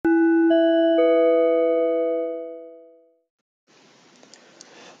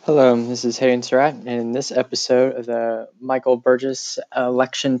Hello, this is Hayden, and in this episode of the Michael Burgess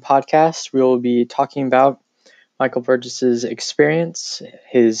election podcast, we will be talking about Michael Burgess's experience,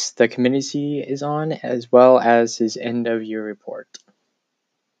 the committees he is on, as well as his end of year report.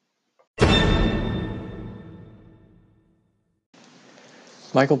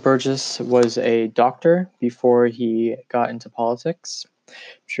 Michael Burgess was a doctor before he got into politics. I'm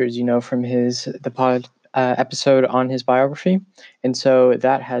sure as you know from the episode on his biography, and so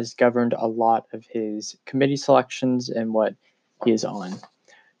that has governed a lot of his committee selections and what he is on.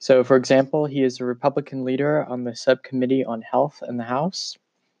 So, for example, he is a Republican leader on the subcommittee on health in the House,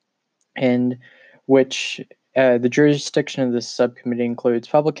 and which the jurisdiction of this subcommittee includes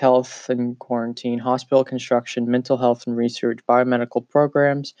public health and quarantine, hospital construction, mental health and research, biomedical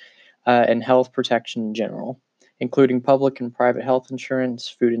programs, and health protection in general, including public and private health insurance,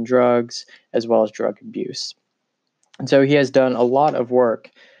 food and drugs, as well as drug abuse. And so he has done a lot of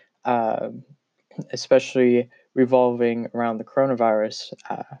work, especially revolving around the coronavirus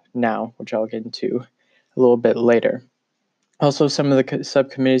now, which I'll get into a little bit later. Also, some of the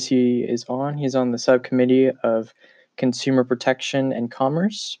subcommittees he's on the subcommittee of consumer protection and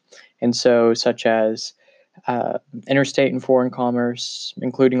commerce, and so such as interstate and foreign commerce,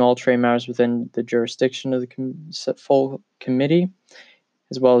 including all trade matters within the jurisdiction of the full committee,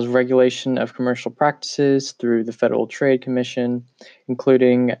 as well as regulation of commercial practices through the Federal Trade Commission,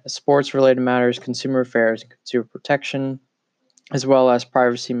 including sports-related matters, consumer affairs, and consumer protection, as well as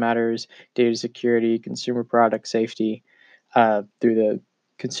privacy matters, data security, consumer product safety, through the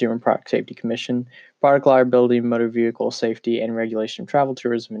Consumer Product Safety Commission, product liability, motor vehicle safety, and regulation of travel,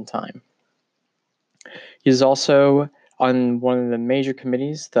 tourism, and time. He is also on one of the major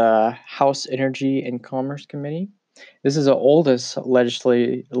committees, the House Energy and Commerce Committee. This is the oldest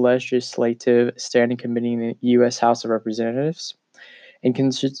legislative standing committee in the U.S. House of Representatives, and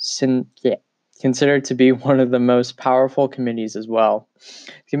considered to be one of the most powerful committees as well.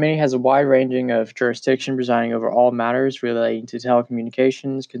 The committee has a wide ranging of jurisdiction presiding over all matters relating to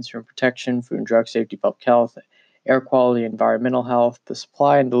telecommunications, consumer protection, food and drug safety, public health, air quality, environmental health, the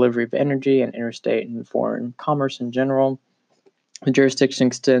supply and delivery of energy, and interstate and foreign commerce in general. The jurisdiction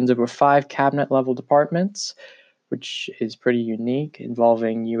extends over 5 cabinet-level departments, which is pretty unique,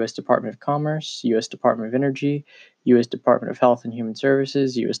 involving U.S. Department of Commerce, U.S. Department of Energy, U.S. Department of Health and Human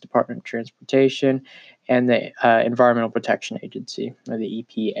Services, U.S. Department of Transportation, and the Environmental Protection Agency, or the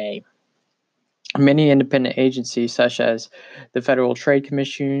EPA. Many independent agencies, such as the Federal Trade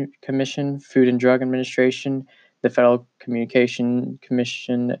Commission, Food and Drug Administration, the Federal Communication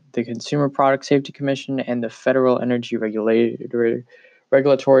Commission, the Consumer Product Safety Commission, and the Federal Energy Regulatory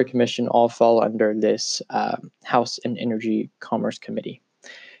Commission all fall under this House and Energy Commerce Committee.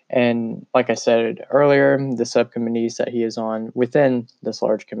 And like I said earlier, the subcommittees that he is on within this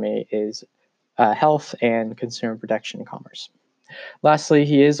large committee is Health and Consumer Protection and Commerce. Lastly,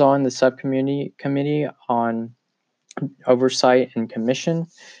 he is on the subcommittee on Oversight and Commission,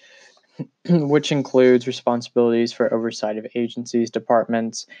 which includes responsibilities for oversight of agencies,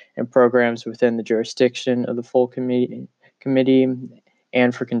 departments, and programs within the jurisdiction of the full committee,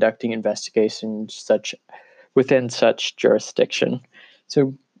 and for conducting investigations within such jurisdiction.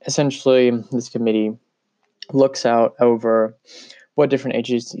 So essentially, this committee looks out over what different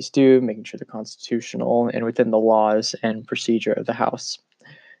agencies do, making sure they're constitutional and within the laws and procedure of the House.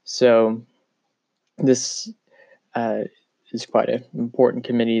 So this is quite an important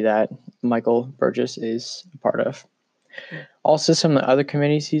committee that Michael Burgess is a part of. Also, some of the other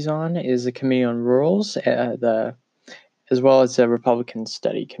committees he's on is the Committee on Rurals, as well as the Republican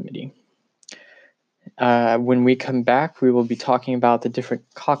Study Committee. When we come back, we will be talking about the different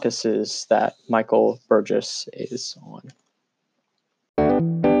caucuses that Michael Burgess is on.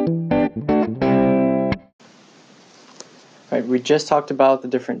 Right, we just talked about the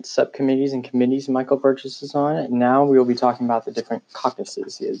different subcommittees and committees Michael Burgess is on, and now we will be talking about the different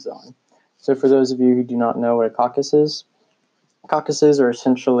caucuses he is on. So for those of you who do not know what a caucus is, caucuses are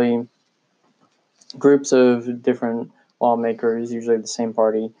essentially groups of different lawmakers, usually the same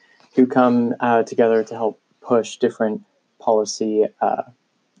party, who come together to help push different policy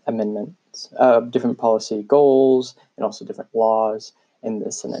amendments, different policy goals, and also different laws in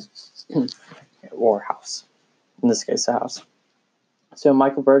the Senate or House. In this case, the House. So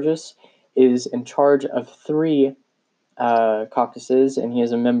Michael Burgess is in charge of 3 caucuses, and he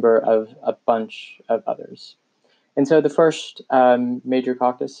is a member of a bunch of others. And so the first major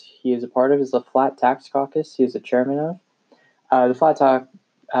caucus he is a part of is the Flat Tax Caucus. He is the chairman of. The Flat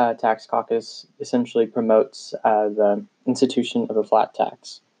Tax Caucus essentially promotes the institution of a flat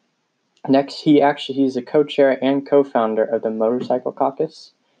tax. Next, he's a co-chair and co-founder of the Motorcycle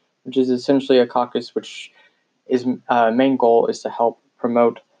Caucus. which is essentially a caucus which is main goal is to help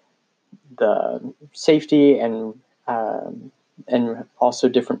promote the safety and also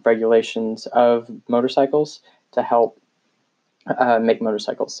different regulations of motorcycles to help make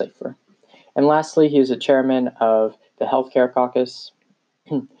motorcycles safer. And lastly, he is a chairman of the Healthcare Caucus,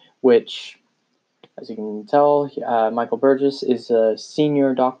 which, as you can tell, Michael Burgess is a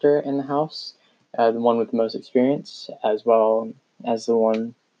senior doctor in the House, the one with the most experience, as well as the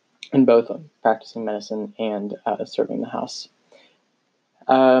one in both practicing medicine and serving the House.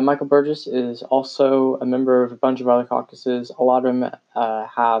 Michael Burgess is also a member of a bunch of other caucuses. A lot of them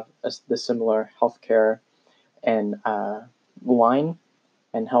have the similar healthcare and line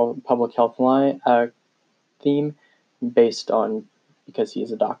and public health line theme based on because he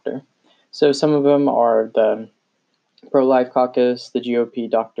is a doctor. So some of them are the pro-life caucus, the GOP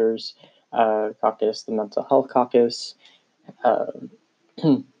doctors caucus, the mental health caucus,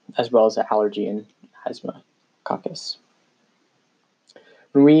 as well as the allergy and asthma caucus.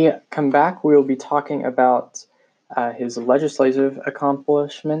 When we come back, we will be talking about his legislative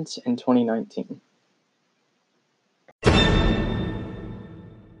accomplishments in 2019.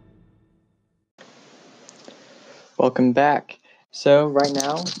 Welcome back. So right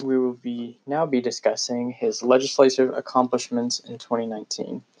now, we will be discussing his legislative accomplishments in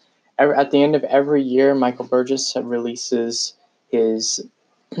 2019. At the end of every year, Michael Burgess releases his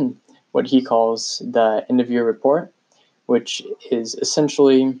what he calls the end-of-year report, which is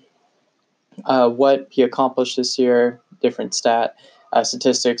essentially what he accomplished this year, different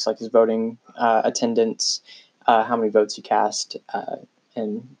statistics like his voting attendance, how many votes he cast,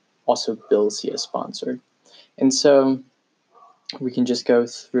 and also bills he has sponsored. And so we can just go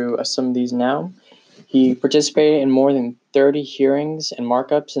through some of these now. He participated in more than 30 hearings and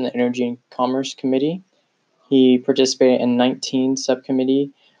markups in the Energy and Commerce Committee. He participated in 19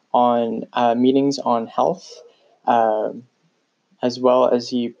 subcommittee on meetings on health, as well as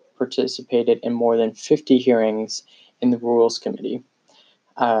he participated in more than 50 hearings in the Rules Committee.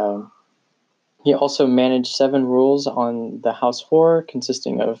 He also managed 7 rules on the House floor,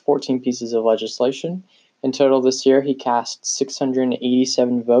 consisting of 14 pieces of legislation. In total this year, he cast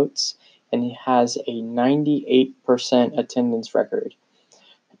 687 votes, and he has a 98% attendance record.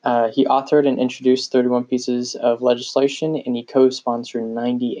 He authored and introduced 31 pieces of legislation, and he co-sponsored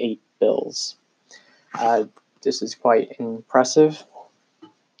 98 bills. This is quite impressive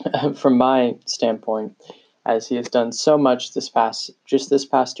from my standpoint, as he has done so much this past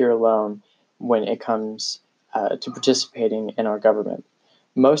year alone when it comes to participating in our government.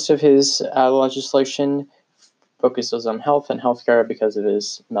 Most of his legislation focuses on health and healthcare because of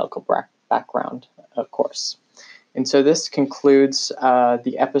his medical background, of course. And so this concludes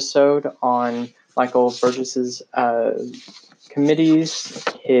the episode on Michael Burgess's committees,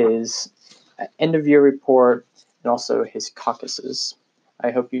 his end-of-year report, and also his caucuses.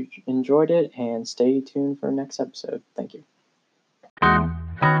 I hope you enjoyed it, and stay tuned for the next episode. Thank you.